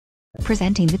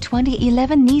Presenting the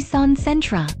 2011 Nissan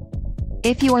Sentra.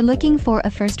 If you are looking for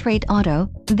a first-rate auto,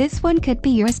 this one could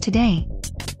be yours today.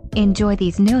 Enjoy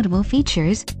these notable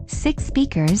features: 6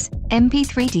 speakers,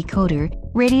 MP3 decoder,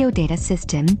 radio data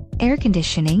system, air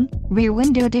conditioning, rear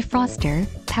window defroster,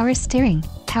 power steering,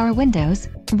 power windows,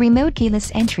 remote keyless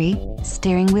entry,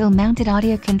 steering wheel mounted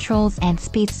audio controls and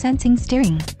speed sensing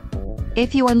steering.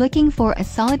 If you are looking for a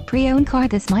solid pre-owned car,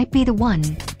 this might be the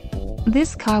one.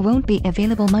 This car won't be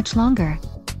available much longer.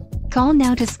 Call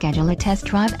now to schedule a test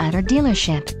drive at our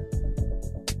dealership.